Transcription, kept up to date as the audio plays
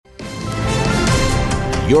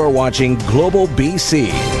You're watching Global BC.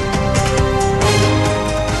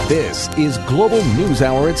 This is Global News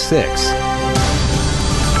Hour at 6.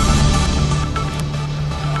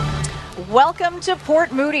 Welcome to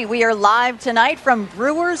Port Moody. We are live tonight from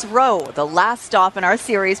Brewers Row, the last stop in our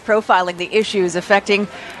series profiling the issues affecting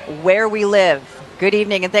where we live. Good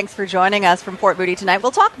evening and thanks for joining us from Port Moody tonight.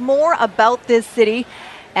 We'll talk more about this city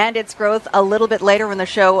and its growth a little bit later in the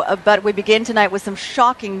show, but we begin tonight with some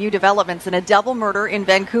shocking new developments in a double murder in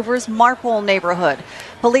Vancouver's Marpole neighborhood.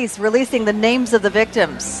 Police releasing the names of the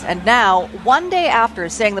victims. And now, one day after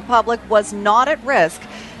saying the public was not at risk,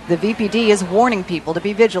 the VPD is warning people to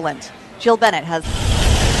be vigilant. Jill Bennett has...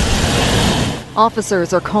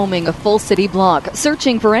 Officers are combing a full city block,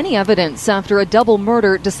 searching for any evidence after a double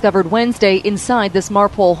murder discovered Wednesday inside this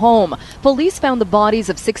Marpole home. Police found the bodies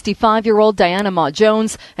of 65-year-old Diana Ma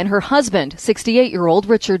Jones and her husband, 68-year-old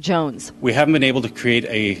Richard Jones. We haven't been able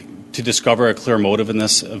to discover a clear motive in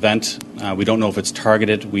this event. We don't know if it's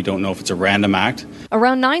targeted. We don't know if it's a random act.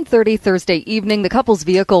 Around 9:30 Thursday evening, the couple's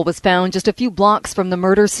vehicle was found just a few blocks from the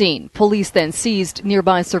murder scene. Police then seized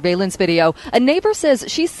nearby surveillance video. A neighbor says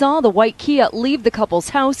she saw the white Kia leave the couple's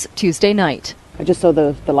house Tuesday night. I just saw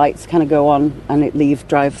the lights kind of go on and it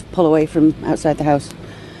pull away from outside the house.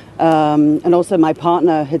 And also my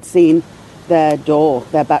partner had seen their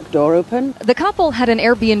back door open. The couple had an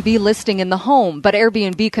Airbnb listing in the home, but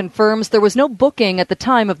Airbnb confirms there was no booking at the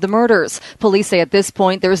time of the murders. Police say at this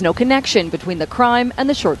point there is no connection between the crime and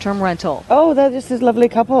the short-term rental. Oh, they're just this lovely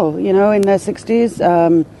couple, in their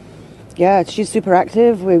 60s. Yeah, she's super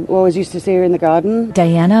active. We always used to see her in the garden.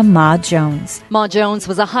 Diana Ma Jones. Ma Jones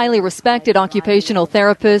was a highly respected occupational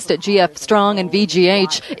therapist at GF Strong and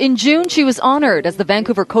VGH. In June, she was honored as the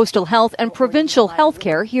Vancouver Coastal Health and Provincial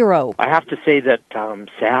Healthcare Hero. I have to say that I'm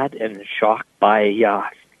sad and shocked by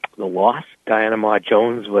the loss. Diana Ma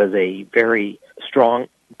Jones was a very strong,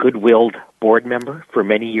 good-willed board member for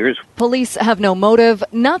many years. Police have no motive,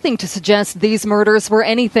 nothing to suggest these murders were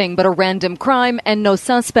anything but a random crime, and no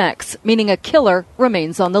suspects, meaning a killer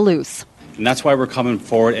remains on the loose. And that's why we're coming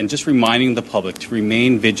forward and just reminding the public to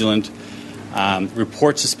remain vigilant,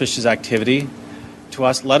 report suspicious activity to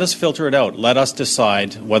us. Let us filter it out. Let us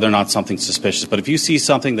decide whether or not something's suspicious. But if you see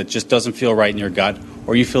something that just doesn't feel right in your gut,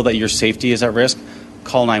 or you feel that your safety is at risk,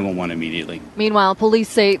 call 911 immediately. Meanwhile, police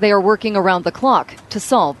say they are working around the clock to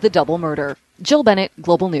solve the double murder. Jill Bennett,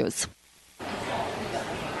 Global News.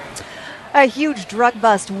 A huge drug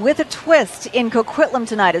bust with a twist in Coquitlam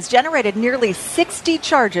tonight has generated nearly 60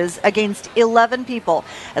 charges against 11 people.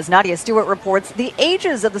 As Nadia Stewart reports, the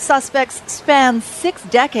ages of the suspects span 6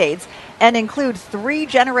 decades and include 3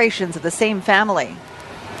 generations of the same family.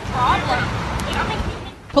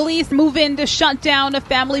 Police move in to shut down a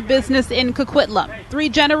family business in Coquitlam. 3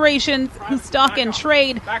 generations whose stock and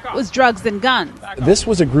trade was drugs and guns. This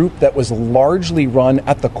was a group that was largely run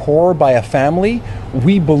at the core by a family.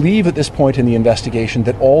 We believe at this point in the investigation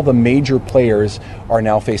that all the major players are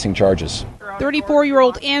now facing charges.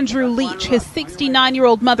 34-year-old Andrew Leach, his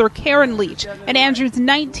 69-year-old mother Karen Leach, and Andrew's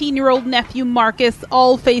 19-year-old nephew Marcus,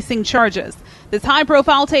 all facing charges. This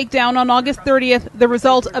high-profile takedown on August 30th, the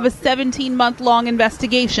result of a 17-month-long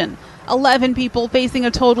investigation. 11 people facing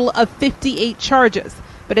a total of 58 charges.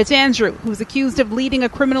 But it's Andrew, who's accused of leading a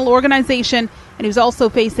criminal organization, and who's also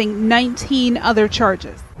facing 19 other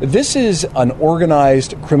charges. This is an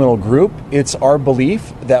organized criminal group. It's our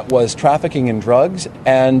belief that was trafficking in drugs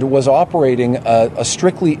and was operating a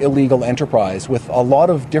strictly illegal enterprise with a lot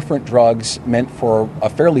of different drugs meant for a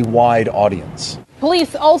fairly wide audience.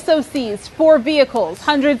 Police also seized 4 vehicles,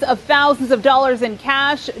 hundreds of thousands of dollars in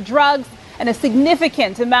cash, drugs, and a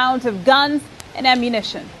significant amount of guns and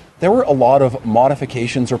ammunition. There were a lot of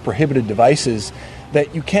modifications or prohibited devices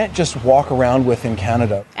that you can't just walk around with in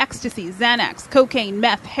Canada. Ecstasy, Xanax, cocaine,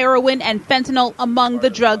 meth, heroin, and fentanyl among the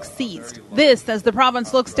drugs seized. This as the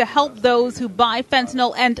province looks to help those who buy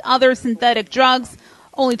fentanyl and other synthetic drugs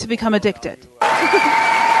only to become addicted.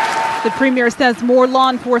 The Premier says more law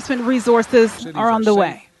enforcement resources are on the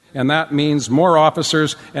way. And that means more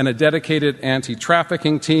officers and a dedicated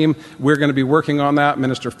anti-trafficking team. We're going to be working on that.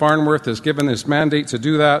 Minister Farnworth has given his mandate to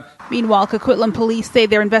do that. Meanwhile, Coquitlam police say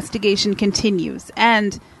their investigation continues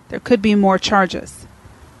and there could be more charges.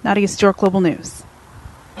 Nadia Stewart, Global News.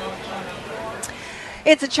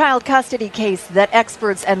 It's a child custody case that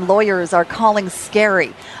experts and lawyers are calling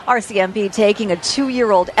scary. RCMP taking a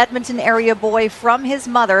 2-year-old Edmonton area boy from his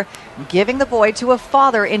mother, giving the boy to a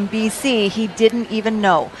father in BC he didn't even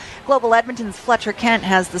know. Global Edmonton's Fletcher Kent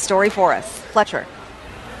has the story for us. Fletcher.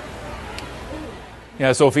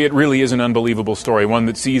 Yeah, Sophie, it really is an unbelievable story, one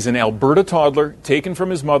that sees an Alberta toddler taken from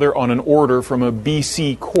his mother on an order from a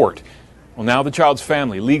BC court. Well, now the child's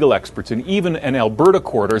family, legal experts, and even an Alberta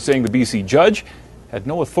court are saying the BC judge had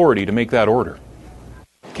no authority to make that order.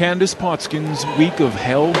 Candace Potskin's week of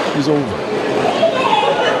hell is over.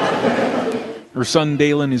 Her son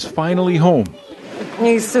Dalen is finally home.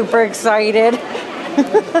 He's super excited.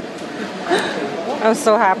 I'm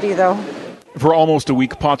so happy, though. For almost a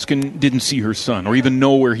week, Potskin didn't see her son or even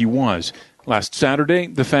know where he was. Last Saturday,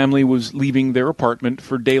 the family was leaving their apartment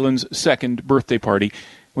for Dalen's second birthday party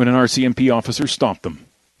when an RCMP officer stopped them.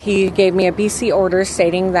 He gave me a BC order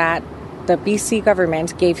stating that the BC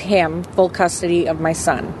government gave him full custody of my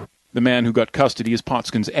son. The man who got custody is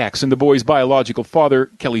Potskin's ex and the boy's biological father,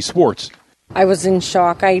 Kelly Swartz. I was in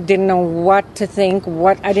shock. I didn't know what to think,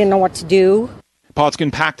 I didn't know what to do.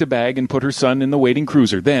 Potskin packed a bag and put her son in the waiting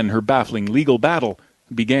cruiser. Then her baffling legal battle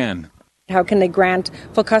began. How can they grant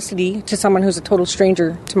full custody to someone who's a total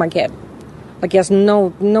stranger to my kid? Like, he has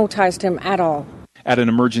no ties to him at all. At an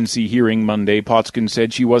emergency hearing Monday, Potskin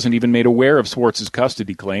said she wasn't even made aware of Swartz's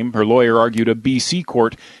custody claim. Her lawyer argued a BC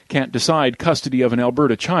court can't decide custody of an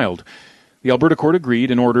Alberta child. The Alberta court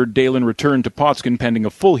agreed and ordered Dalen returned to Potskin pending a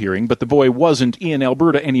full hearing, but the boy wasn't in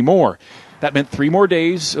Alberta anymore. That meant 3 more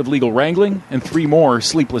days of legal wrangling and 3 more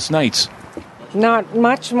sleepless nights. Not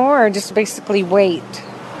much more, just basically wait.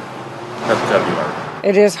 That's gotta be hard.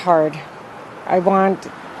 It is hard.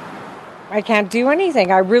 I can't do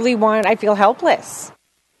anything. I feel helpless.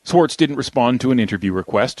 Swartz didn't respond to an interview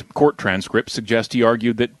request. Court transcripts suggest he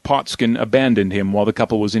argued that Potskin abandoned him while the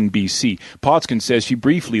couple was in BC. Potskin says she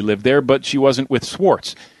briefly lived there, but she wasn't with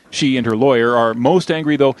Swartz. She and her lawyer are most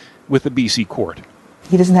angry, though, with the BC court.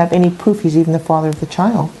 He doesn't have any proof he's even the father of the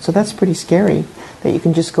child. So that's pretty scary, that you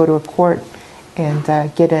can just go to a court and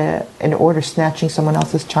get an order snatching someone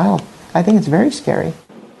else's child. I think it's very scary.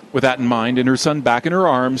 With that in mind and her son back in her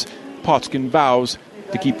arms, Potskin vows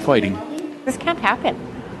to keep fighting. This can't happen.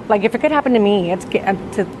 Like, if it could happen to me,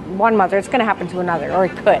 to one mother, it's going to happen to another, or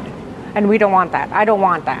it could. And we don't want that. I don't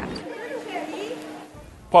want that.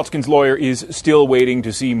 Potskin's lawyer is still waiting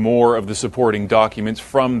to see more of the supporting documents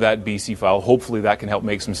from that BC file. Hopefully that can help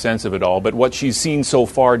make some sense of it all. But what she's seen so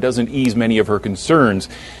far doesn't ease many of her concerns.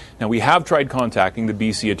 Now, we have tried contacting the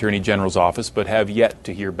BC Attorney General's office, but have yet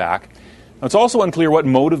to hear back. Now, it's also unclear what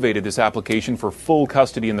motivated this application for full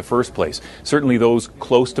custody in the first place. Certainly those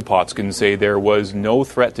close to Potskin say there was no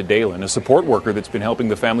threat to Dalen. A support worker that's been helping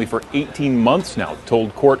the family for 18 months now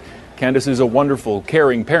told court Candace is a wonderful,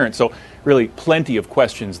 caring parent. So really plenty of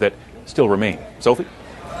questions that still remain. Sophie?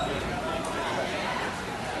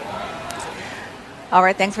 All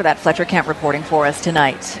right, thanks for that, Fletcher Kemp, reporting for us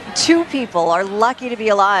tonight. 2 people are lucky to be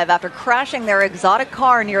alive after crashing their exotic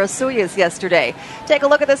car near Osoyoos yesterday. Take a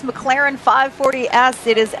look at this McLaren 540S.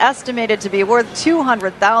 It is estimated to be worth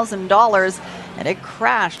 $200,000, and it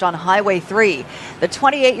crashed on Highway 3. The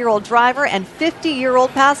 28-year-old driver and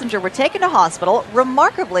 50-year-old passenger were taken to hospital,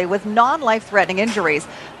 remarkably with non-life-threatening injuries.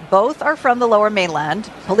 Both are from the Lower Mainland.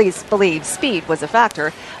 Police believe speed was a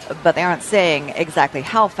factor, but they aren't saying exactly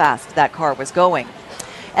how fast that car was going.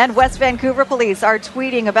 And West Vancouver police are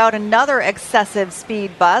tweeting about another excessive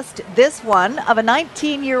speed bust, this one of a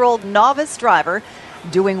 19-year-old novice driver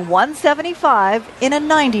doing 175 in a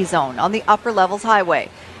 90 zone on the Upper Levels Highway.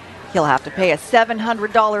 He'll have to pay a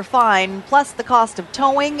 $700 fine, plus the cost of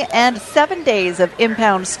towing and 7 days of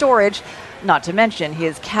impound storage, not to mention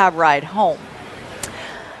his cab ride home.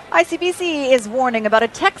 ICBC is warning about a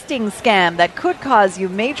texting scam that could cause you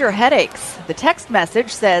major headaches. The text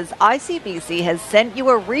message says ICBC has sent you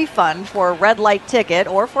a refund for a red light ticket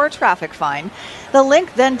or for a traffic fine. The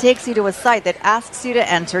link then takes you to a site that asks you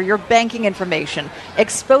to enter your banking information,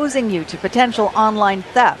 exposing you to potential online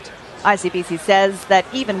theft. ICBC says that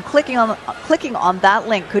even clicking on that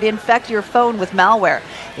link could infect your phone with malware.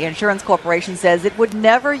 The insurance corporation says it would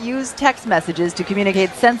never use text messages to communicate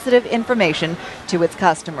sensitive information to its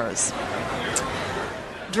customers.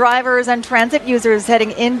 Drivers and transit users heading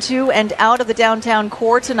into and out of the downtown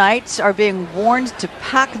core tonight are being warned to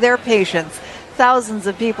pack their patience. Thousands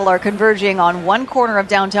of people are converging on one corner of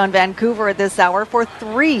downtown Vancouver at this hour for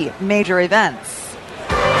 3 major events.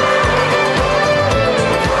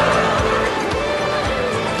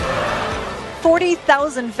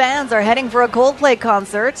 40,000 fans are heading for a Coldplay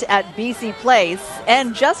concert at BC Place,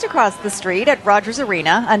 and just across the street at Rogers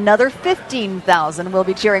Arena, another 15,000 will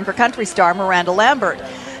be cheering for country star Miranda Lambert.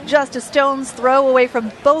 Just a stone's throw away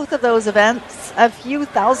from both of those events, a few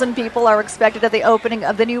thousand people are expected at the opening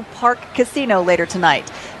of the new Park Casino later tonight.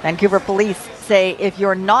 Vancouver police say if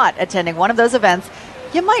you're not attending one of those events,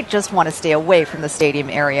 you might just want to stay away from the stadium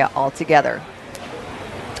area altogether.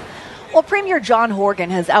 Well, Premier John Horgan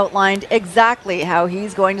has outlined exactly how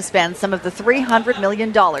he's going to spend some of the $300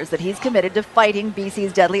 million that he's committed to fighting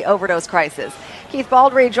BC's deadly overdose crisis. Keith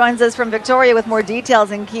Baldry joins us from Victoria with more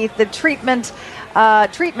details. And Keith, the treatment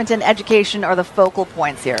and education are the focal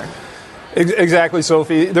points here. Exactly,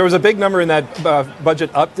 Sophie. There was a big number in that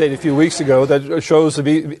budget update a few weeks ago that shows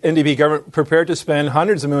the NDP government prepared to spend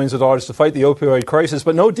hundreds of millions of dollars to fight the opioid crisis,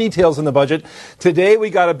 but no details in the budget. Today,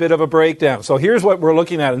 we got a bit of a breakdown. So here's what we're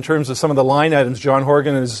looking at in terms of some of the line items John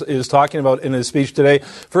Horgan is talking about in his speech today.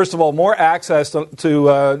 First of all, more access to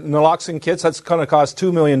naloxone kits. That's going to cost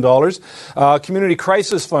 $2 million. Community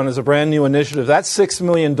Crisis Fund is a brand new initiative. That's $6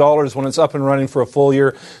 million when it's up and running for a full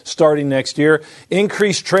year starting next year.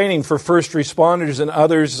 Increased training for first responders and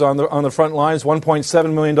others on the front lines,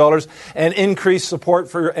 $1.7 million, and increased support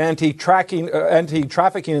for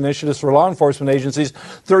anti-trafficking initiatives for law enforcement agencies,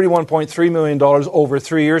 $31.3 million over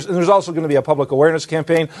 3 years. And there's also going to be a public awareness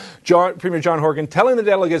campaign. Premier John Horgan telling the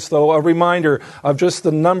delegates, though, a reminder of just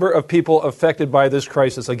the number of people affected by this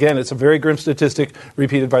crisis. Again, it's a very grim statistic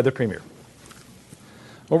repeated by the Premier.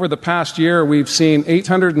 Over the past year, we've seen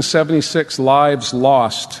 876 lives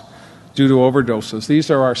lost due to overdoses.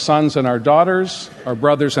 These are our sons and our daughters, our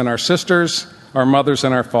brothers and our sisters, our mothers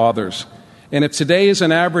and our fathers. And if today is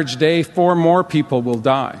an average day, 4 more people will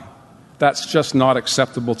die. That's just not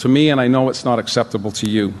acceptable to me, and I know it's not acceptable to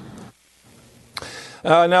you.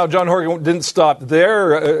 Now, John Horgan didn't stop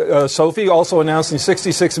there. Sophie also announcing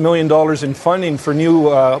 $66 million in funding for new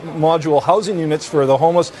modular housing units for the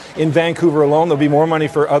homeless in Vancouver alone. There'll be more money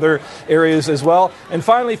for other areas as well. And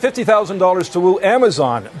finally, $50,000 to woo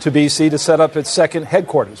Amazon to BC to set up its second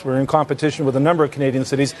headquarters. We're in competition with a number of Canadian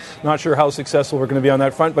cities. Not sure how successful we're going to be on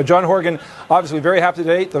that front. But John Horgan, obviously very happy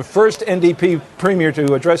today. The first NDP premier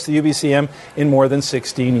to address the UBCM in more than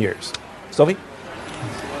 16 years. Sophie?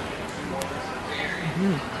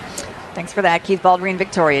 Thanks for that, Keith Baldry in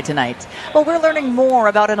Victoria tonight. Well, we're learning more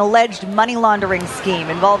about an alleged money laundering scheme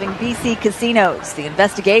involving BC casinos. The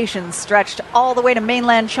investigation stretched all the way to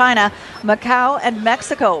mainland China, Macau, and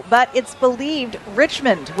Mexico. But it's believed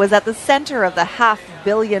Richmond was at the center of the $500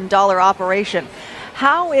 million operation.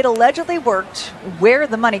 How it allegedly worked, where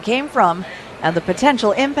the money came from, and the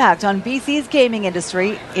potential impact on BC's gaming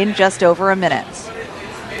industry in just over a minute.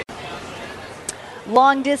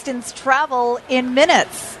 Long-distance travel in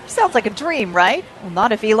minutes. Sounds like a dream, right? Well,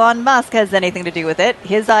 not if Elon Musk has anything to do with it.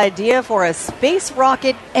 His idea for a space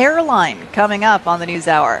rocket airline coming up on the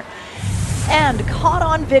NewsHour. And caught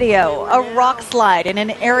on video, a rock slide in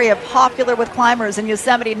an area popular with climbers in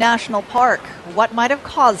Yosemite National Park. What might have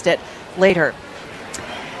caused it? Later.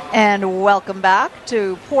 And welcome back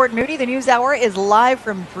to Port Moody. The NewsHour is live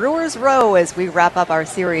from Brewers Row as we wrap up our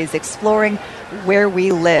series exploring where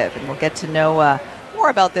we live. And we'll get to know more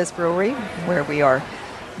about this brewery, where we are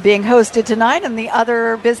being hosted tonight, and the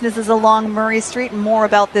other businesses along Murray Street, and more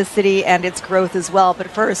about this city and its growth as well. But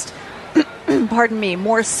first, pardon me,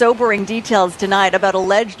 more sobering details tonight about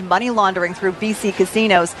alleged money laundering through BC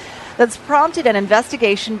casinos that's prompted an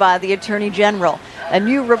investigation by the Attorney General. A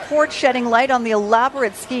new report shedding light on the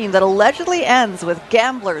elaborate scheme that allegedly ends with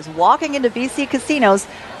gamblers walking into BC casinos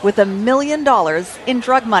with $1 million in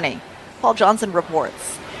drug money. Paul Johnson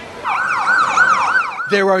reports.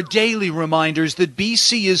 There are daily reminders that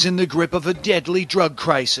BC is in the grip of a deadly drug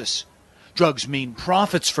crisis. Drugs mean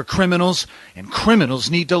profits for criminals, and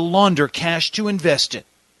criminals need to launder cash to invest it.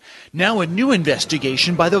 Now a new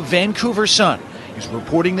investigation by the Vancouver Sun is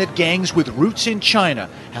reporting that gangs with roots in China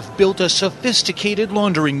have built a sophisticated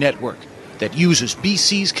laundering network that uses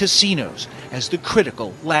BC's casinos as the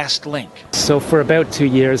critical last link. So for about 2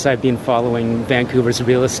 years, I've been following Vancouver's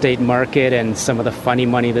real estate market and some of the funny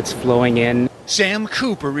money that's flowing in. Sam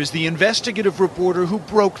Cooper is the investigative reporter who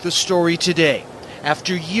broke the story today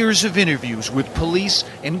after years of interviews with police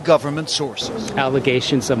and government sources.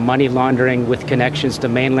 Allegations of money laundering with connections to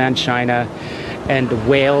mainland China and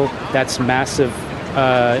Whale, that's massive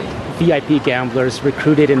VIP gamblers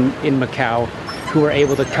recruited in Macau who were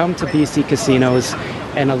able to come to BC casinos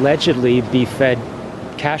and allegedly be fed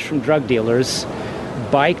cash from drug dealers,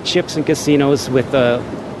 buy chips in casinos with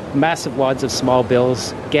massive wads of small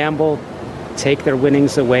bills, gamble, take their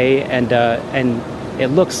winnings away, and it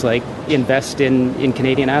looks like invest in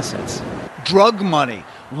Canadian assets. Drug money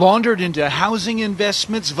laundered into housing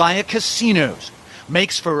investments via casinos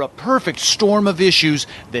makes for a perfect storm of issues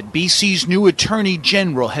that BC's new Attorney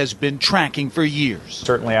General has been tracking for years.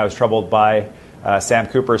 Certainly I was troubled by Sam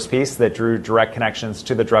Cooper's piece that drew direct connections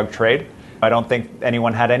to the drug trade. I don't think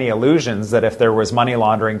anyone had any illusions that if there was money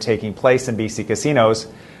laundering taking place in BC casinos,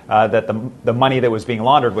 that the money that was being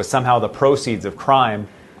laundered was somehow the proceeds of crime.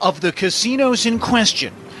 Of the casinos in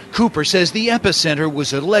question, Cooper says the epicenter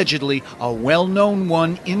was allegedly a well-known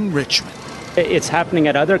one in Richmond. It's happening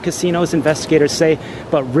at other casinos, investigators say,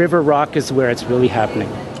 but River Rock is where it's really happening.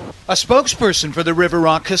 A spokesperson for the River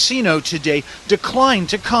Rock Casino today declined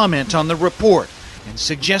to comment on the report and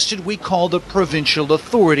suggested we call the provincial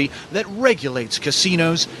authority that regulates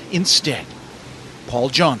casinos instead. Paul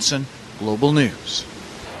Johnson, Global News.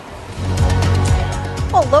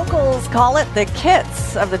 Well, locals call it the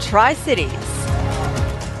Kits of the Tri-Cities.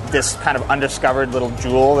 This kind of undiscovered little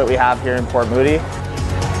jewel that we have here in Port Moody.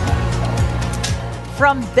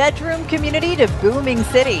 From bedroom community to booming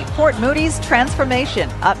city, Port Moody's transformation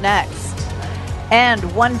up next. And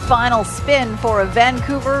one final spin for a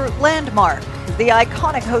Vancouver landmark, the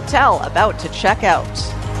iconic hotel about to check out.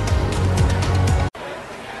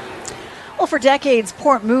 Well, for decades,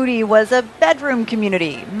 Port Moody was a bedroom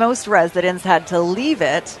community. Most residents had to leave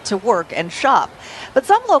it to work and shop. But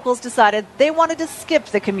some locals decided they wanted to skip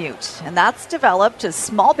the commute, and that's developed a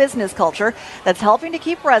small business culture that's helping to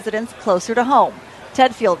keep residents closer to home.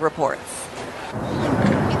 Ted Field reports.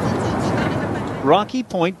 Rocky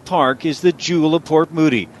Point Park is the jewel of Port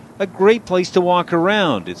Moody, a great place to walk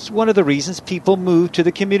around. It's one of the reasons people move to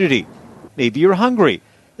the community. Maybe you're hungry.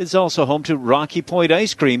 It's also home to Rocky Point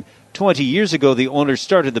Ice Cream. 20 years ago, the owners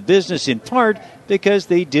started the business in part because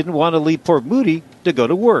they didn't want to leave Port Moody to go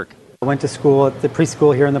to work. I went to school at the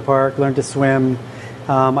preschool here in the park, learned to swim.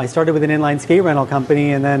 I started with an inline skate rental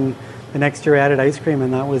company, and then the next year I added ice cream,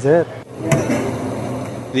 and that was it.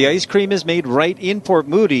 The ice cream is made right in Port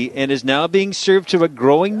Moody and is now being served to a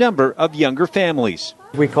growing number of younger families.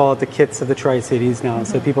 We call it the Kits of the Tri-Cities now,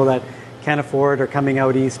 so people that can't afford are coming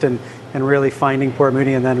out east and really finding Port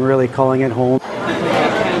Moody and then really calling it home.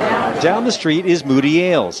 Down the street is Moody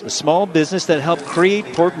Ales, a small business that helped create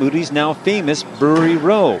Port Moody's now famous Brewery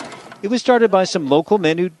Row. It was started by some local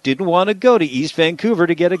men who didn't want to go to East Vancouver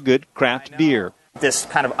to get a good craft beer. This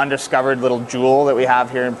kind of undiscovered little jewel that we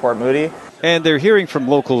have here in Port Moody. And they're hearing from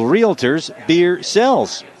local realtors, beer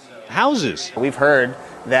sells houses. We've heard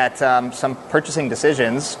that some purchasing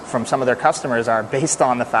decisions from some of their customers are based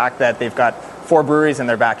on the fact that they've got 4 breweries in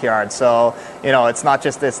their backyard. So, it's not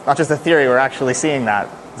just a theory, we're actually seeing that.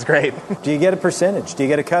 It's great. Do you get a percentage? Do you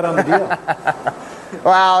get a cut on the deal?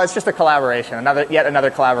 Well, it's just a collaboration, yet another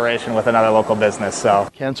collaboration with another local business. So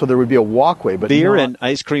there would be a walkway, but beer and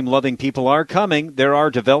ice cream loving people are coming. There are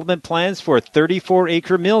development plans for a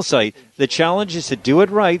 34-acre mill site. The challenge is to do it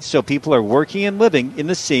right so people are working and living in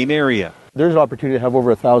the same area. There's an opportunity to have over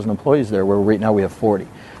 1,000 employees there, where right now we have 40.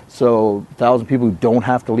 So 1,000 people who don't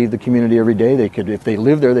have to leave the community every day. They could, if they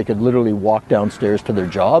live there, they could literally walk downstairs to their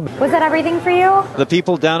job. Was that everything for you? The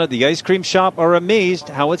people down at the ice cream shop are amazed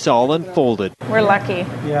how it's all unfolded. We're lucky,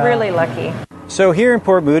 really lucky. So here in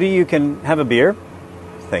Port Moody, you can have a beer.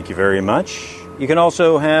 Thank you very much. You can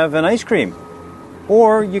also have an ice cream.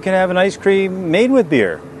 Or you can have an ice cream made with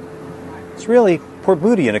beer. It's really Port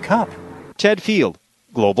Moody in a cup. Ted Field,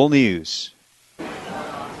 Global News.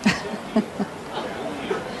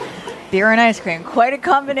 Beer and ice cream. Quite a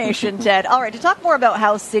combination, Ted. All right, to talk more about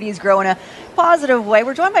how cities grow in a positive way,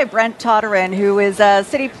 we're joined by Brent Todderin, who is a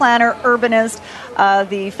city planner, urbanist,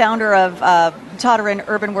 the founder of Todderin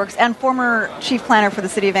Urban Works, and former chief planner for the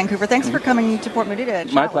city of Vancouver. Thanks for coming to Port Moody to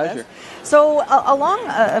chat. My pleasure. With us. So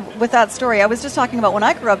along with that story, I was just talking about when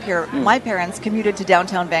I grew up here, my parents commuted to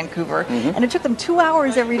downtown Vancouver, and it took them 2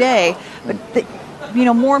 hours every day. But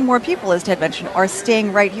more and more people, as Ted mentioned, are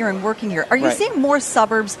staying right here and working here. Are you seeing more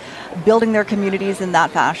suburbs building their communities in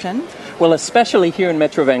that fashion? Well, especially here in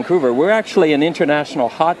Metro Vancouver, we're actually an international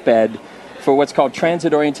hotbed for what's called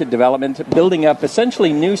transit-oriented development, building up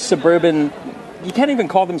essentially new suburban, you can't even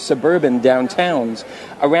call them suburban downtowns,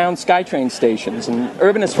 around SkyTrain stations. And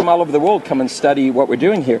urbanists from all over the world come and study what we're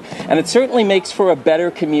doing here. And it certainly makes for a better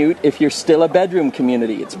commute if you're still a bedroom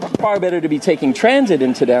community. It's far better to be taking transit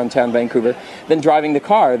into downtown Vancouver than driving the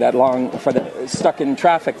car that long, stuck in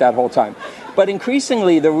traffic that whole time. But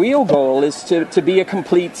increasingly, the real goal is to be a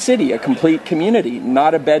complete city, a complete community,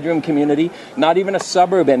 not a bedroom community, not even a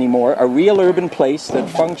suburb anymore, a real urban place that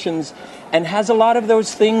functions and has a lot of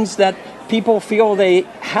those things that people feel they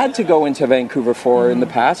had to go into Vancouver for in the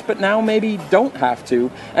past, but now maybe don't have to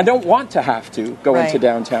and don't want to have to go into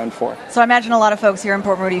downtown for. So I imagine a lot of folks here in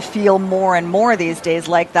Port Moody feel more and more these days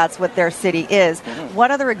like that's what their city is.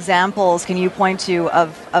 What other examples can you point to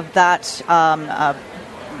of that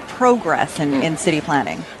progress in city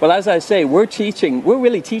planning? Well, as I say, we're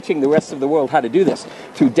really teaching the rest of the world how to do this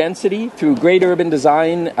through density, through great urban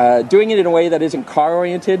design, doing it in a way that isn't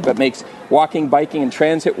car-oriented but makes walking, biking, and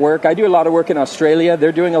transit work. I do a lot of work in Australia.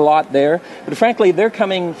 They're doing a lot there. But frankly, they're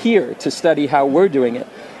coming here to study how we're doing it.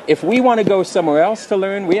 If we want to go somewhere else to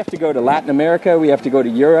learn, we have to go to Latin America, we have to go to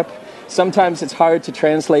Europe. Sometimes it's hard to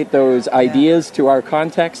translate those ideas to our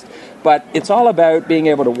context, but it's all about being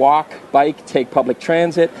able to walk, bike, take public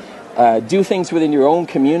transit, do things within your own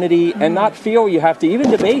community, and not feel you have to even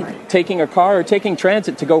debate taking a car or taking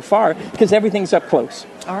transit to go far, because everything's up close.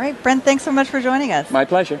 All right, Brent, thanks so much for joining us. My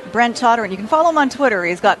pleasure. Brent Toderen. You can follow him on Twitter.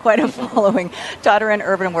 He's got quite a following. Toderen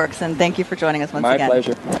Urban Works, and thank you for joining us once again. My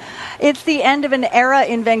pleasure. It's the end of an era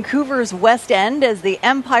in Vancouver's West End as the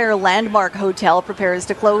Empire Landmark Hotel prepares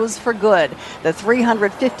to close for good. The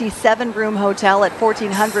 357-room hotel at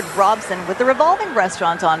 1400 Robson, with the revolving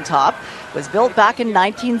restaurant on top, was built back in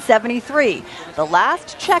 1973. The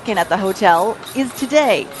last check-in at the hotel is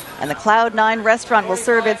today, and the Cloud9 restaurant will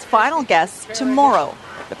serve its final guests tomorrow.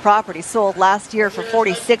 The property sold last year for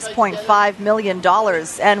 $46.5 million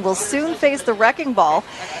and will soon face the wrecking ball.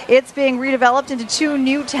 It's being redeveloped into 2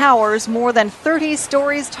 new towers, more than 30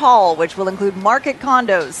 stories tall, which will include market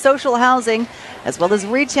condos, social housing, as well as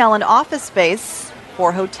retail and office space.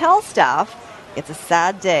 For hotel staff, it's a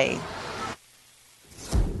sad day.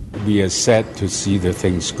 We are sad to see the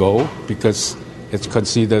things go because it's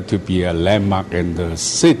considered to be a landmark in the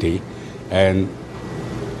city, and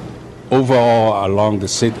overall along the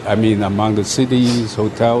city, among the cities,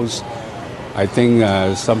 hotels, I think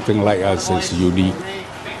something like us is unique.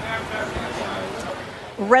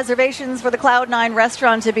 Reservations for the Cloud9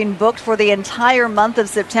 restaurant have been booked for the entire month of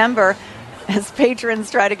September as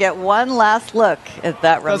patrons try to get one last look at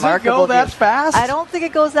that remarkable Does it go that view. fast? I don't think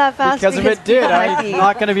it goes that fast. Because if it did, I'm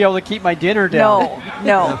not going to be able to keep my dinner down.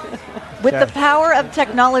 No. With the power of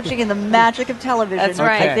technology and the magic of television, That's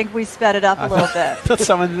right. I think we sped it up a little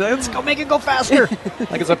bit. Let's go make it go faster.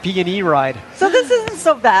 Like it's a P&E ride. So this isn't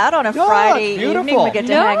so bad on a Friday evening. We get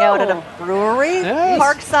to hang out at a brewery. Yes.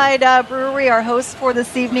 Parkside Brewery, our host for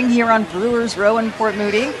this evening here on Brewers Row in Port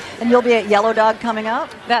Moody. And you'll be at Yellow Dog coming up.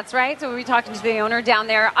 That's right. So we'll be talking to the owner down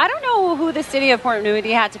there. I don't know who the city of Port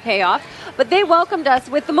Moody had to pay off, but they welcomed us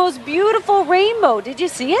with the most beautiful rainbow. Did you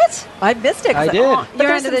see it? I missed it. I did. But You're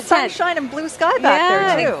there's under some the tent. sunshine and blue sky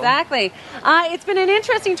back there, too. Exactly. It's been an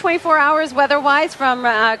interesting 24 hours weather-wise, from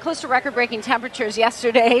close to record-breaking temperatures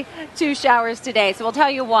yesterday to showers today. So we'll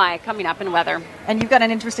tell you why coming up in weather. And you've got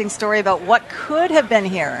an interesting story about what could have been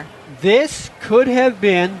here. This could have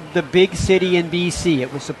been the big city in BC.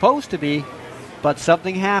 It was supposed to be, but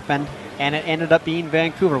something happened, and it ended up being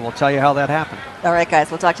Vancouver. We'll tell you how that happened. All right,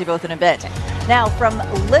 guys, we'll talk to you both in a bit. Now, from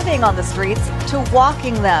living on the streets to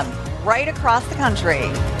walking them right across the country.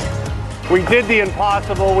 We did the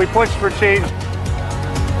impossible. We pushed for change.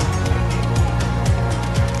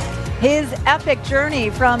 His epic journey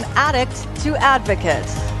from addict to advocate.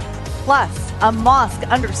 Plus, a mosque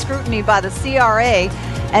under scrutiny by the CRA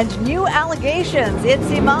and new allegations. Its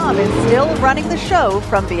imam is still running the show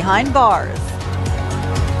from behind bars.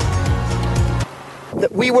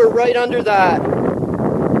 We were right under that.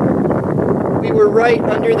 We were right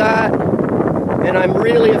under that. And I'm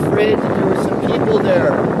really afraid that there were some people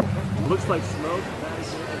there. Looks like smoke.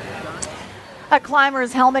 A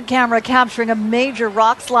climber's helmet camera capturing a major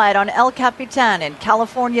rock slide on El Capitan in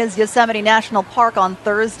California's Yosemite National Park on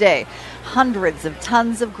Thursday. Hundreds of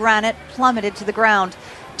tons of granite plummeted to the ground.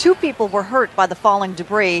 2 people were hurt by the falling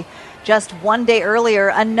debris. Just 1 day earlier,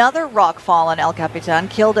 another rock fall on El Capitan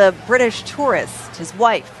killed a British tourist, his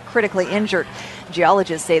wife critically injured.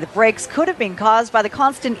 Geologists say the breaks could have been caused by the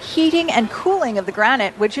constant heating and cooling of the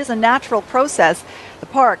granite, which is a natural process. The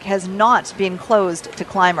park has not been closed to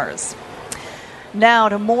climbers. Now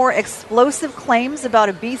to more explosive claims about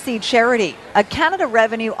a BC charity. A Canada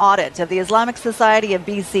Revenue audit of the Islamic Society of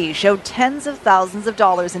BC showed tens of thousands of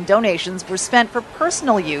dollars in donations were spent for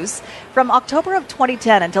personal use from October of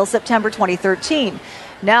 2010 until September 2013.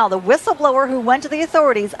 Now, the whistleblower who went to the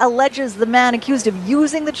authorities alleges the man accused of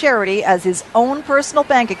using the charity as his own personal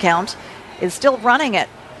bank account is still running it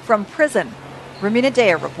from prison. Ramina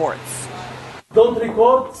Daya reports.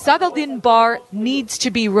 Sadaldin Bar needs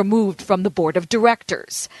to be removed from the board of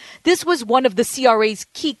directors. This was one of the CRA's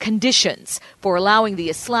key conditions for allowing the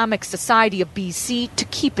Islamic Society of BC to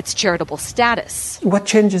keep its charitable status. What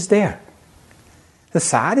changes there? The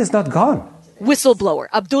Saad is not gone. Whistleblower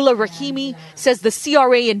Abdullah Rahimi says the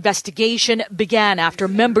CRA investigation began after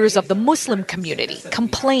members of the Muslim community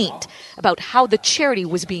complained about how the charity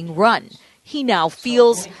was being run. He now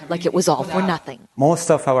feels like it was all for nothing.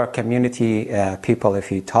 Most of our community people,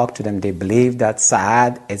 if you talk to them, they believe that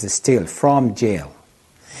Saad is still from jail.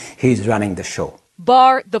 He's running the show.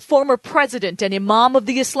 Bar, the former president and imam of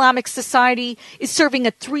the Islamic Society, is serving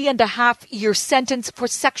a 3.5-year sentence for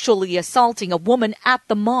sexually assaulting a woman at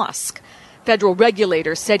the mosque. Federal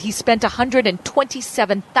regulators said he spent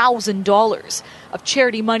 $127,000 of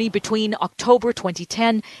charity money between October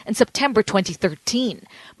 2010 and September 2013,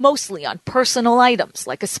 mostly on personal items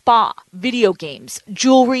like a spa, video games,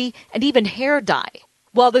 jewelry, and even hair dye.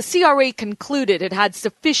 While the CRA concluded it had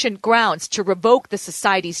sufficient grounds to revoke the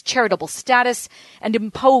society's charitable status and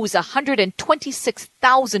impose a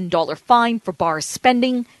 $126,000 fine for Barr's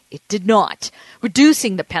spending, it did not,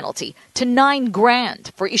 reducing the penalty to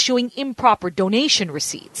 $9,000 for issuing improper donation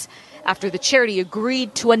receipts, after the charity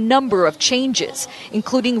agreed to a number of changes,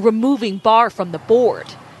 including removing Barr from the board.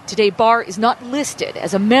 Today, Barr is not listed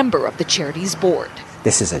as a member of the charity's board.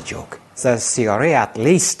 This is a joke. The CRA at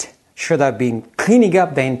least should have been cleaning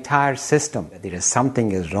up the entire system. There is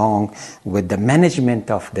something is wrong with the management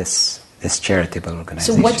of this charitable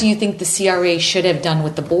organization. So what do you think the CRA should have done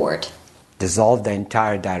with the board? Dissolve the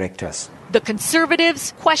entire directors. The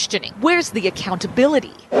Conservatives questioning, where's the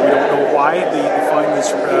accountability? We don't know why the fine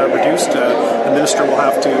was reduced. The minister will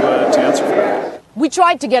have to answer for that. We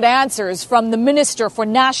tried to get answers from the Minister for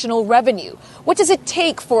National Revenue. What does it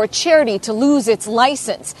take for a charity to lose its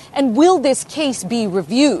license? And will this case be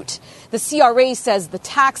reviewed? The CRA says the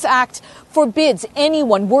Tax Act forbids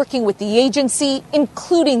anyone working with the agency,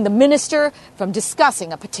 including the minister, from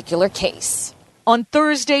discussing a particular case. On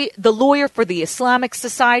Thursday, the lawyer for the Islamic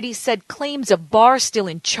Society said claims of Barr still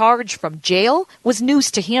in charge from jail was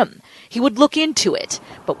news to him. He would look into it,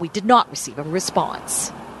 but we did not receive a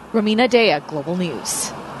response. Ramina Dea, Global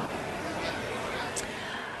News.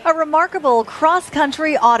 A remarkable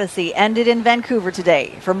cross-country odyssey ended in Vancouver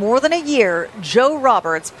today. For more than a year, Joe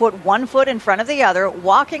Roberts put one foot in front of the other,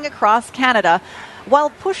 walking across Canada while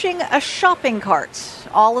pushing a shopping cart,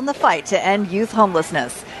 all in the fight to end youth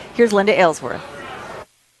homelessness. Here's Linda Aylesworth.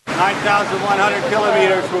 9,100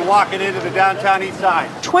 kilometers, we're walking into the downtown east side.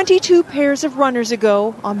 22 pairs of runners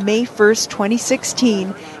ago, on May 1st,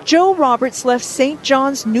 2016, Joe Roberts left St.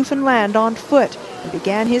 John's, Newfoundland on foot and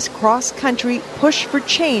began his cross-country Push for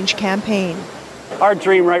Change campaign. Our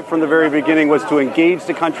dream right from the very beginning was to engage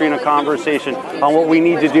the country in a conversation on what we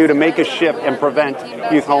need to do to make a shift and prevent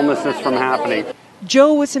youth homelessness from happening.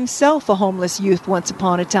 Joe was himself a homeless youth once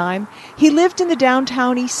upon a time. He lived in the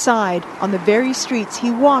downtown east side, on the very streets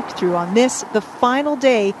he walked through on this, the final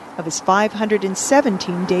day of his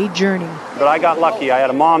 517-day journey. But I got lucky. I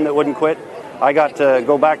had a mom that wouldn't quit. I got to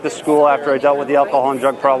go back to school after I dealt with the alcohol and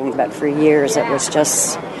drug problem. But for years it was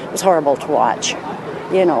horrible to watch.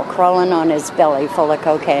 You know, crawling on his belly full of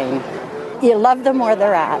cocaine. You love them where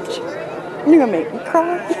they're at. You're going to make me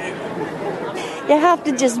cry. You have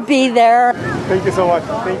to just be there. Thank you so much.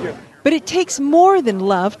 Thank you. But it takes more than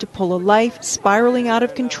love to pull a life spiraling out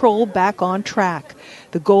of control back on track.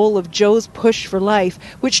 The goal of Joe's Push for Life,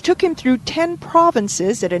 which took him through 10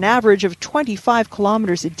 provinces at an average of 25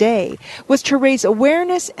 kilometers a day, was to raise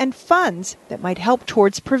awareness and funds that might help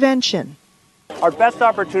towards prevention. Our best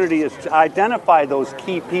opportunity is to identify those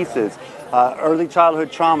key pieces. Early childhood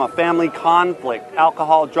trauma, family conflict,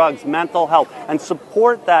 alcohol, drugs, mental health, and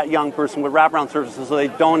support that young person with wraparound services so they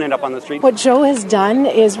don't end up on the street. What Joe has done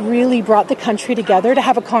is really brought the country together to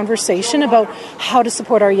have a conversation about how to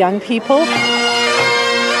support our young people.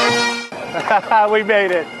 We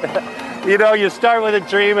made it. You know, you start with a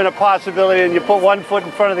dream and a possibility, and you put one foot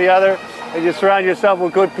in front of the other, and you surround yourself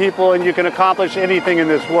with good people, and you can accomplish anything in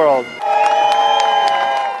this world.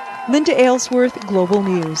 Linda Aylesworth, Global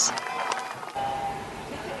News.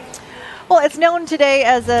 Well, it's known today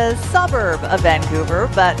as a suburb of Vancouver,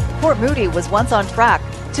 but Port Moody was once on track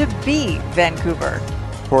to be Vancouver.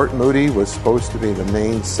 Port Moody was supposed to be the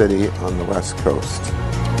main city on the West Coast.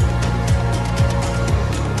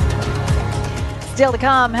 Still to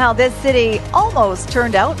come, how this city almost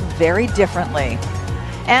turned out very differently.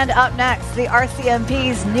 And up next, the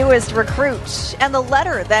RCMP's newest recruit and the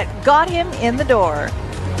letter that got him in the door.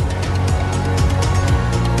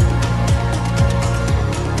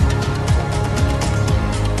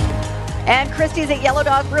 And Christie's at Yellow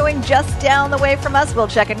Dog Brewing just down the way from us. We'll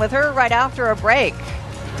check in with her right after a break.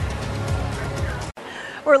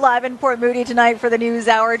 We're live in Port Moody tonight for the News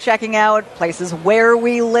Hour, checking out places where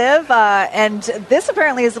we live. And this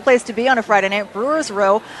apparently is the place to be on a Friday night, Brewers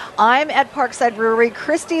Row. I'm at Parkside Brewery.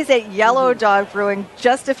 Christie's at Yellow Dog Brewing,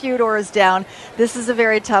 just a few doors down. This is a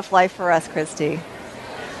very tough life for us, Christy.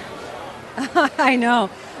 I know.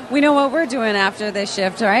 We know what we're doing after this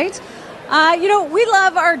shift, right? We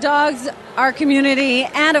love our dogs, our community,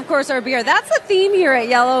 and, of course, our beer. That's the theme here at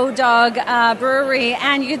Yellow Dog Brewery,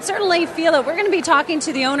 and you can certainly feel it. We're going to be talking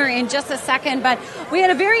to the owner in just a second, but we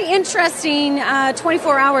had a very interesting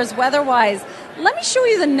 24 hours weather-wise. Let me show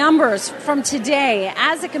you the numbers from today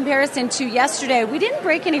as a comparison to yesterday. We didn't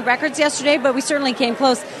break any records yesterday, but we certainly came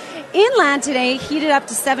close. Inland today heated up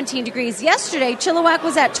to 17 degrees. Yesterday, Chilliwack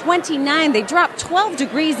was at 29. They dropped 12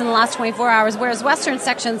 degrees in the last 24 hours, whereas western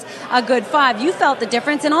section's a good 5. You felt the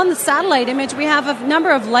difference. And on the satellite image, we have a number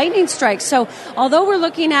of lightning strikes. So although we're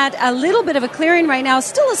looking at a little bit of a clearing right now,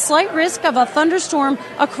 still a slight risk of a thunderstorm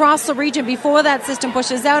across the region before that system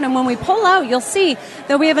pushes out. And when we pull out, you'll see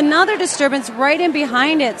that we have another disturbance right in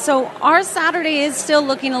behind it. So our Saturday is still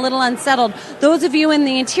looking a little unsettled. Those of you in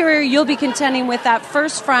the interior, you'll be contending with that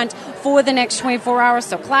first front for the next 24 hours.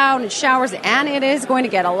 So cloud and showers, and it is going to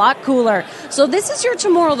get a lot cooler. So this is your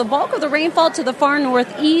tomorrow. The bulk of the rainfall to the far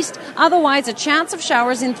northeast. Otherwise, a chance of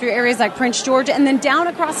showers in through areas like Prince George, and then down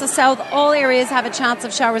across the south, all areas have a chance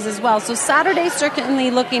of showers as well. So Saturday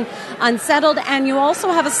certainly looking unsettled, and you also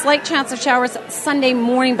have a slight chance of showers Sunday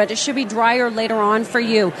morning, but it should be drier later on for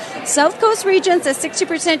you. South Coast regions, a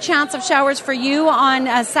 60% chance of showers for you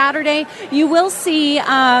on Saturday. You will see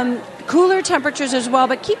cooler temperatures as well,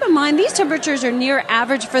 but keep in mind these temperatures are near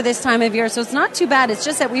average for this time of year, so it's not too bad. It's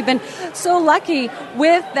just that we've been so lucky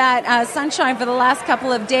with that sunshine for the last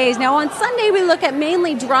couple of days. Now on Sunday we look at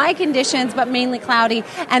mainly dry conditions but mainly cloudy,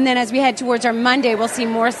 and then as we head towards our Monday we'll see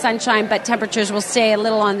more sunshine, but temperatures will stay a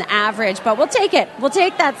little on the average, but we'll take it. We'll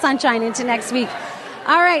take that sunshine into next week.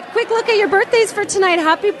 All right, quick look at your birthdays for tonight.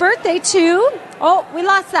 Happy birthday to, we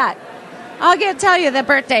lost that. I'll tell you the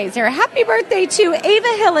birthdays here. Happy birthday to Ava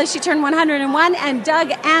Hillis. She turned 101. And Doug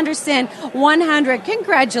Anderson, 100.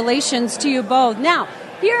 Congratulations to you both. Now,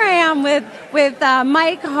 here I am with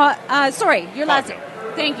Mike. Your last name.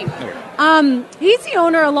 Thank you. He's the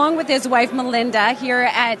owner, along with his wife, Melinda, here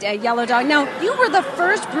at Yellow Dog. Now, you were the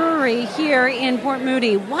first brewery here in Port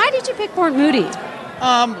Moody. Why did you pick Port Moody?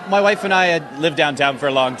 My wife and I had lived downtown for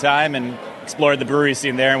a long time and explored the brewery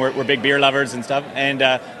scene there, and we're big beer lovers and stuff, and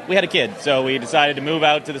we had a kid, so we decided to move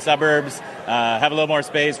out to the suburbs, have a little more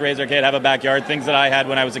space, raise our kid, have a backyard, things that I had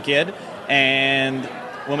when I was a kid. And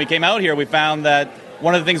when we came out here, we found that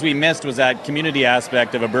one of the things we missed was that community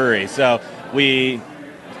aspect of a brewery. So we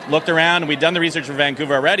looked around, and we'd done the research for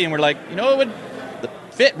Vancouver already, and we're like, it would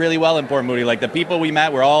fit really well in Port Moody. Like, the people we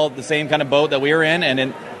met were all the same kind of boat that we were in,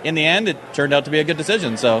 and in the end, it turned out to be a good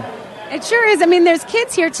decision. So it sure is. I mean, there's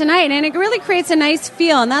kids here tonight, and it really creates a nice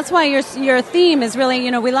feel, and that's why your theme is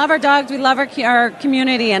really, we love our dogs, we love our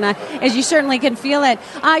community, and as you certainly can feel it.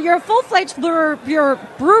 You're a full-fledged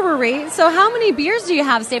brewery, so how many beers do you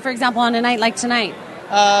have, say, for example, on a night like tonight?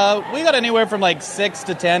 We got anywhere from like 6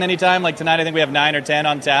 to 10 anytime. Like tonight, I think we have 9 or 10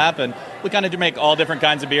 on tap, and we kind of do make all different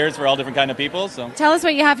kinds of beers for all different kind of people. So tell us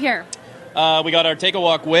what you have here. We got our Take a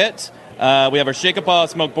Walk Wit. We have our Shake a Paw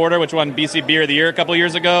Smoked Porter, which won BC Beer of the Year a couple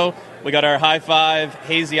years ago. We got our High Five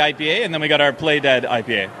Hazy IPA, and then we got our Play Dead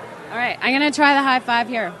IPA. All right, I'm going to try the High Five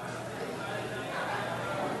here.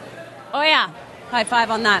 Oh, yeah. High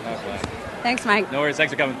five on that. Okay. Thanks, Mike. No worries.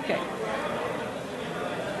 Thanks for coming. Okay.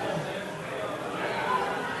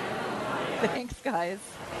 Thanks, guys.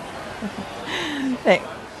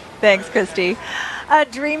 Thanks, Christy. A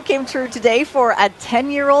dream came true today for a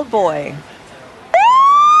 10-year-old boy.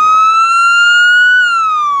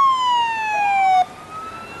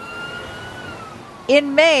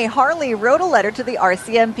 In May, Harley wrote a letter to the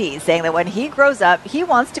RCMP saying that when he grows up, he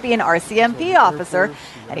wants to be an RCMP officer,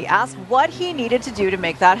 and he asked what he needed to do to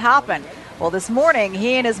make that happen. Well, this morning,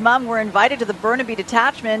 he and his mom were invited to the Burnaby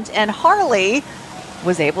detachment, and Harley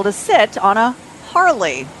was able to sit on a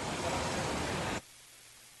Harley.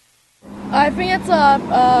 I think it's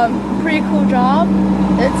a pretty cool job.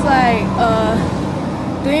 It's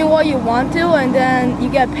like doing what you want to, and then you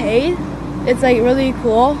get paid. It's like really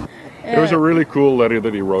cool. It was a really cool letter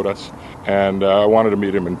that he wrote us, and I wanted to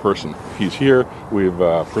meet him in person. He's here. We've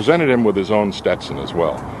presented him with his own Stetson as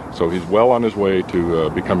well. So he's well on his way to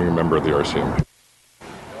becoming a member of the RCMP.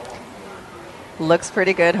 Looks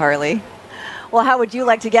pretty good, Harley. Well, how would you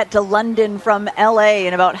like to get to London from LA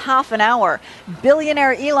in about half an hour?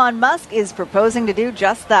 Billionaire Elon Musk is proposing to do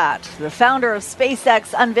just that. The founder of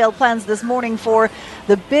SpaceX unveiled plans this morning for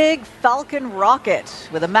the big Falcon rocket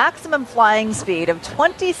with a maximum flying speed of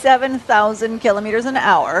 27,000 kilometers an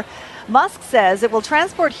hour. Musk says it will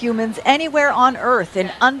transport humans anywhere on Earth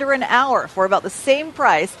in under an hour for about the same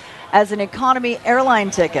price as an economy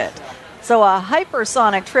airline ticket. So a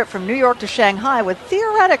hypersonic trip from New York to Shanghai would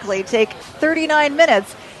theoretically take 39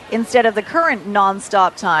 minutes instead of the current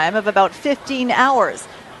nonstop time of about 15 hours.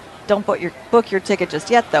 Don't book your ticket just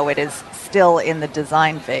yet, though. It is still in the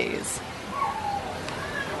design phase.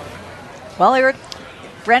 Well, I heard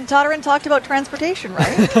Brent Totteran talked about transportation,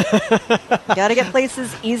 right? Got to get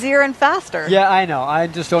places easier and faster. Yeah, I know. I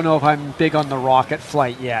just don't know if I'm big on the rocket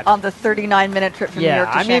flight yet. On the 39-minute trip from New York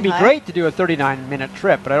to Shanghai. Yeah, it may be great to do a 39-minute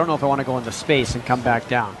trip, but I don't know if I want to go into space and come back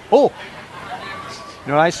down. Oh, you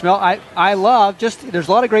know what I smell? I love there's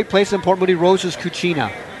a lot of great places in Port Moody. Rose's Cucina.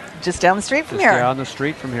 Just down the street from here. Down the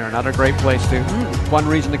street from here. Another great place to. One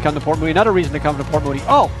reason to come to Port Moody. Another reason to come to Port Moody.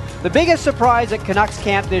 Oh, the biggest surprise at Canucks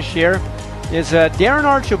camp this year is Darren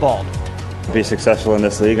Archibald. To be successful in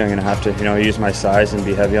this league, I'm going to have to, use my size and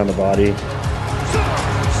be heavy on the body.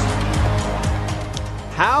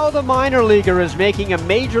 How the minor leaguer is making a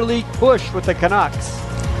major league push with the Canucks.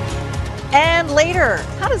 And later,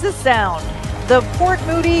 how does this sound? The Port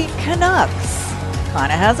Moody Canucks.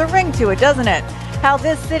 Kind of has a ring to it, doesn't it? How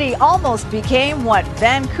this city almost became what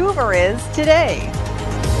Vancouver is today.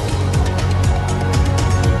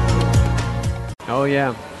 Oh,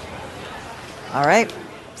 yeah. All right.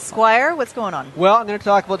 Squire, what's going on? Well, I'm going to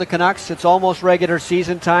talk about the Canucks. It's almost regular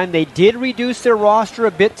season time. They did reduce their roster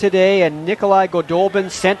a bit today, and Nikolai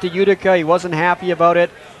Goldobin sent to Utica. He wasn't happy about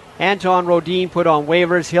it. Anton Rodin put on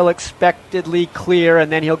waivers. He'll expectedly clear,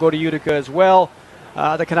 and then he'll go to Utica as well.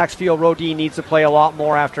 The Canucks feel Rodin needs to play a lot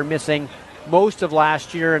more after missing most of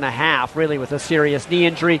last year and a half, really, with a serious knee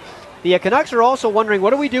injury. The Canucks are also wondering, what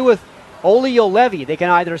do we do with Olli Juolevi? They can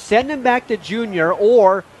either send him back to junior,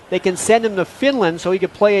 or they can send him to Finland so he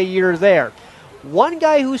could play a year there. One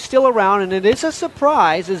guy who's still around, and it is a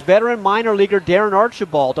surprise, is veteran minor leaguer Darren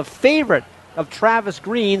Archibald, a favorite of Travis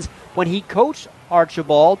Green's when he coached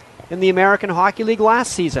Archibald in the American Hockey League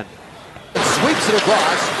last season. Sweeps it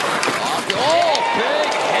across.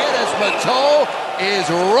 Big hit as Matteau is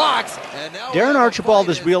rocked. Darren Archibald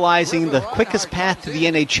is realizing the quickest path to the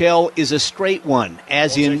NHL is a straight one,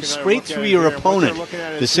 as in straight through your opponent.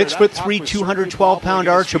 The 6'3", 212-pound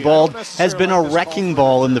Archibald has been a wrecking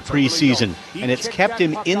ball in the preseason, and it's kept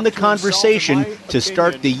him in the conversation to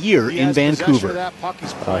start the year in Vancouver.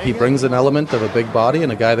 He brings an element of a big body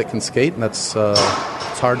and a guy that can skate, and that's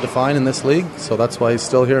it's hard to find in this league, so that's why he's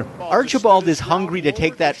still here. Archibald is hungry to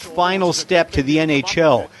take that final step to the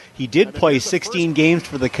NHL. He did play 16 games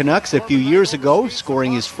for the Canucks a few years ago,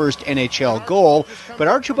 scoring his first NHL goal, but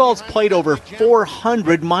Archibald's played over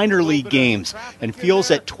 400 minor league games and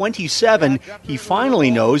feels at 27 he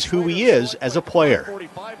finally knows who he is as a player.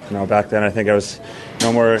 Back then I think I was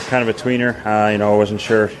more kind of a tweener. I wasn't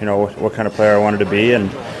sure what kind of player I wanted to be,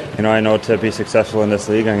 and I know to be successful in this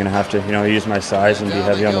league I'm going to have to use my size and be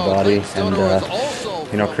heavy on the body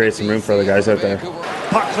and create some room for other guys out there.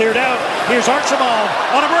 Puck cleared out. Here's Archibald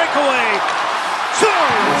on a breakaway.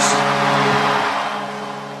 Scores!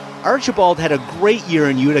 Archibald had a great year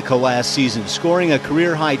in Utica last season, scoring a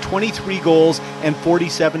career-high 23 goals and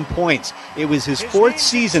 47 points. It was his fourth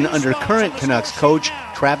season under current Canucks coach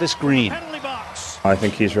Travis Green. I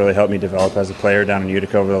think he's really helped me develop as a player down in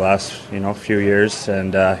Utica over the last few years,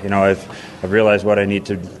 and I've realized what I need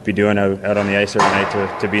to be doing out on the ice every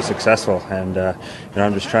night to be successful, and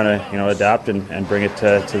I'm just trying to adapt and bring it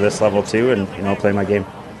to this level too, and play my game.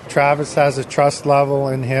 Travis has a trust level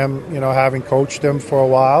in him, having coached him for a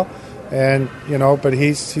while, and but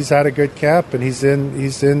he's had a good camp and he's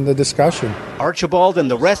in the discussion. Archibald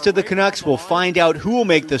and the rest of the Canucks will find out who will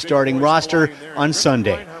make the starting roster on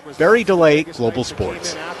Sunday. Barry DeLay, Global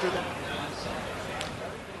Sports.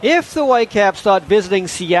 If the Whitecaps thought visiting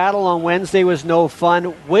Seattle on Wednesday was no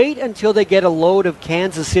fun, wait until they get a load of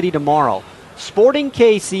Kansas City tomorrow. Sporting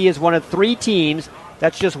KC is one of three teams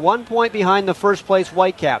that's just 1 point behind the first-place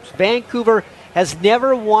Whitecaps. Vancouver has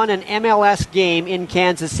never won an MLS game in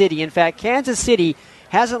Kansas City. In fact, Kansas City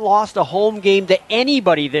hasn't lost a home game to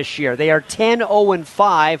anybody this year. They are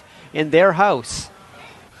 10-0-5 in their house.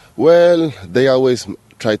 Well, they always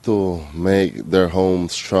try to make their home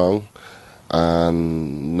strong,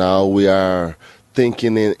 and now we are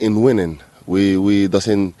thinking in winning. We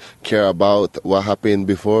doesn't care about what happened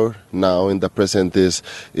before. Now in the present is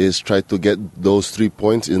try to get those 3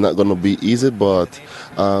 points. It's not going to be easy, but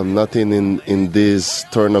nothing in this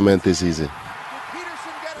tournament is easy.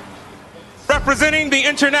 Representing the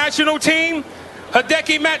international team,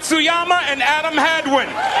 Hideki Matsuyama and Adam Hadwin.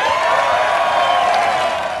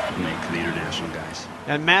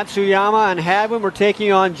 And Matsuyama and Hadwin were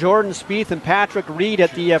taking on Jordan Spieth and Patrick Reed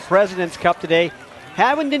at the President's Cup today.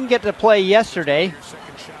 Hadwin didn't get to play yesterday,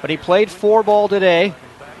 but he played 4-ball today,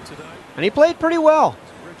 and he played pretty well.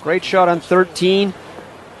 Great shot on 13.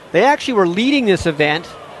 They actually were leading this event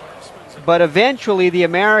but eventually the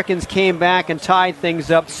Americans came back and tied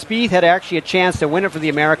things up. Spieth had actually a chance to win it for the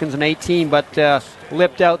Americans in 18, but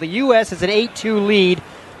lipped out. The U.S. has an 8-2 lead.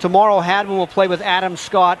 Tomorrow, Hadwin will play with Adam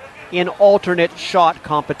Scott in alternate shot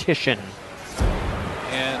competition.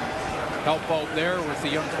 And help out there with the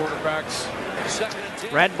young quarterbacks.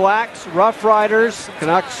 Red Blacks, Rough Riders,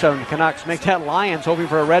 Canucks make that Lions, hoping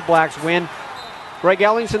for a Red Blacks win. Greg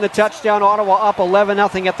Ellingson, the touchdown, Ottawa up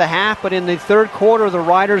 11-0 at the half, but in the third quarter, the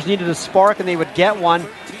Riders needed a spark, and they would get one.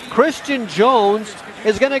 Christian Jones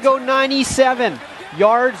is going to go 97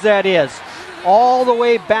 yards, that is, all the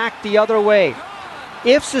way back the other way.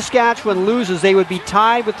 If Saskatchewan loses, they would be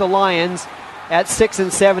tied with the Lions at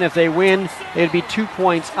 6-7. If they win, it would be 2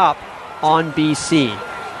 points up on BC.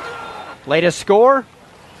 Latest score,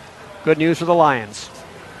 good news for the Lions.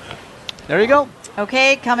 There you go.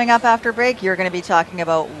 Okay, coming up after break, you're going to be talking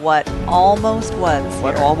about what almost was here.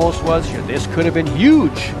 What almost was here. This could have been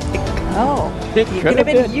huge. It could have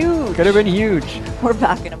been huge. Could have been huge. We're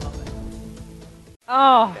back in a moment.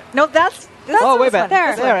 Oh. No, that's wait a minute.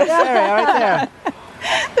 There. Right there.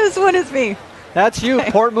 This one is me. That's you,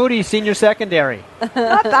 Port Moody Senior Secondary.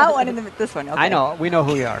 Not that one, this one. Okay. I know. We know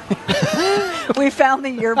who you are. We found the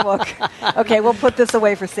yearbook. Okay, we'll put this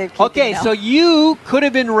away for safekeeping. Okay, now. so you could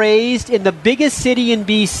have been raised in the biggest city in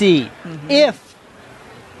BC if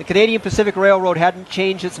the Canadian Pacific Railroad hadn't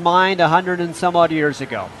changed its mind 100 and some odd years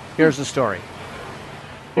ago. Here's the story.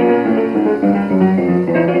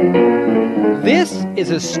 This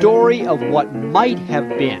is a story of what might have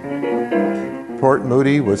been. Port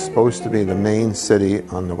Moody was supposed to be the main city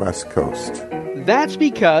on the West Coast. That's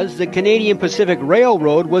because the Canadian Pacific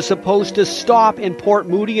Railroad was supposed to stop in Port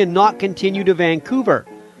Moody and not continue to Vancouver.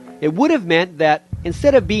 It would have meant that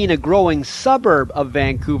instead of being a growing suburb of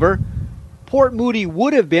Vancouver, Port Moody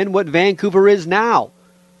would have been what Vancouver is now.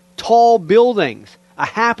 Tall buildings, a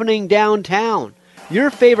happening downtown. Your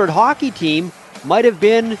favorite hockey team might have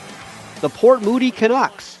been the Port Moody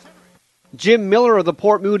Canucks. Jim Miller of the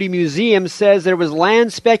Port Moody Museum says there was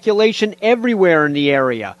land speculation everywhere in the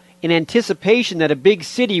area in anticipation that a big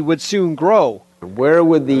city would soon grow. Where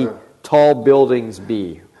would the tall buildings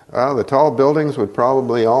be? The tall buildings would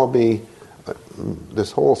probably all be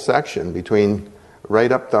this whole section between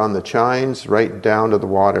right up on the Chines, right down to the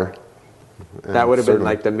water. That would have been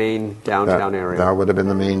like the main downtown area. That would have been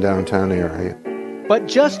the main downtown area. But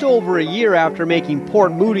just over a year after making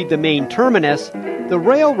Port Moody the main terminus, the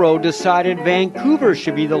railroad decided Vancouver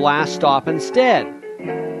should be the last stop instead.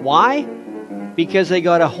 Why? Because they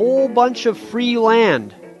got a whole bunch of free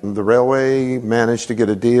land. The railway managed to get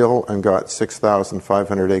a deal and got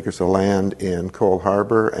 6,500 acres of land in Cole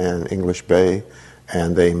Harbour and English Bay,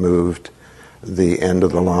 and they moved the end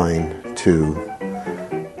of the line to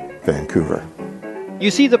Vancouver.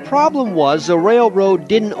 You see, the problem was the railroad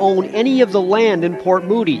didn't own any of the land in Port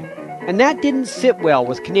Moody, and that didn't sit well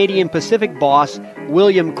with Canadian Pacific boss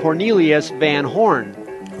William Cornelius Van Horn.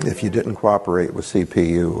 If you didn't cooperate with CP,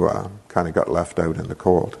 you kind of got left out in the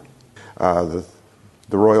cold.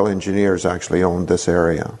 The Royal Engineers actually owned this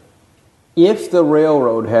area. If the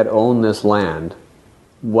railroad had owned this land,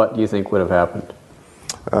 what do you think would have happened?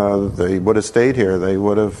 They would have stayed here. They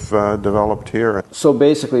would have developed here. So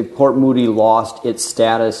basically, Port Moody lost its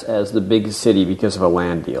status as the big city because of a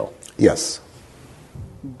land deal. Yes.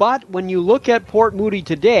 But when you look at Port Moody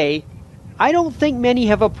today, I don't think many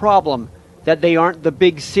have a problem that they aren't the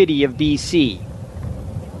big city of BC.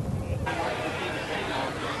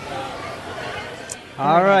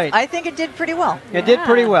 All right. I think it did pretty well. It did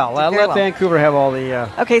pretty well. Let Vancouver have all the...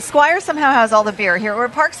 Okay, Squire somehow has all the beer here. We're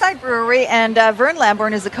at Parkside Brewery, and Vern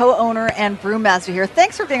Lambourne is the co-owner and brewmaster here.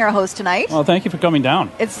 Thanks for being our host tonight. Well, thank you for coming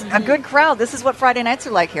down. It's a good crowd. This is what Friday nights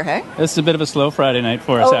are like here, hey? This is a bit of a slow Friday night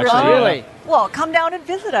for us, actually. Really? Well, come down and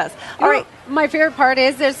visit us. All right. My favorite part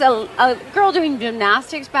is there's a girl doing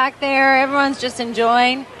gymnastics back there. Everyone's just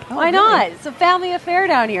enjoying. Why not? It's a family affair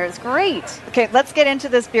down here. It's great. Okay, let's get into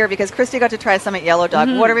this beer because Christy got to try some at Yellow Dog.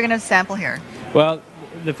 What are we going to sample here? Well,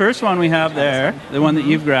 the first one we have there, the one that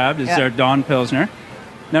you've grabbed, is our Dawn Pilsner.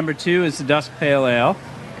 Number 2 is the Dusk Pale Ale.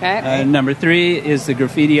 Okay. Number 3 is the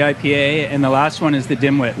Graffiti IPA, and the last one is the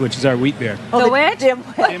Dimwit, which is our wheat beer. Oh, the what?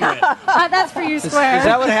 Dimwit. That's for you, Square. Is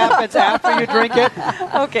that what happens after you drink it?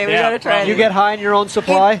 Okay, we got to try it. You get high in your own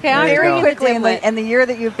supply? Very quickly, in the year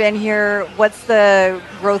that you've been here, what's the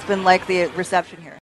growth been like, the reception here?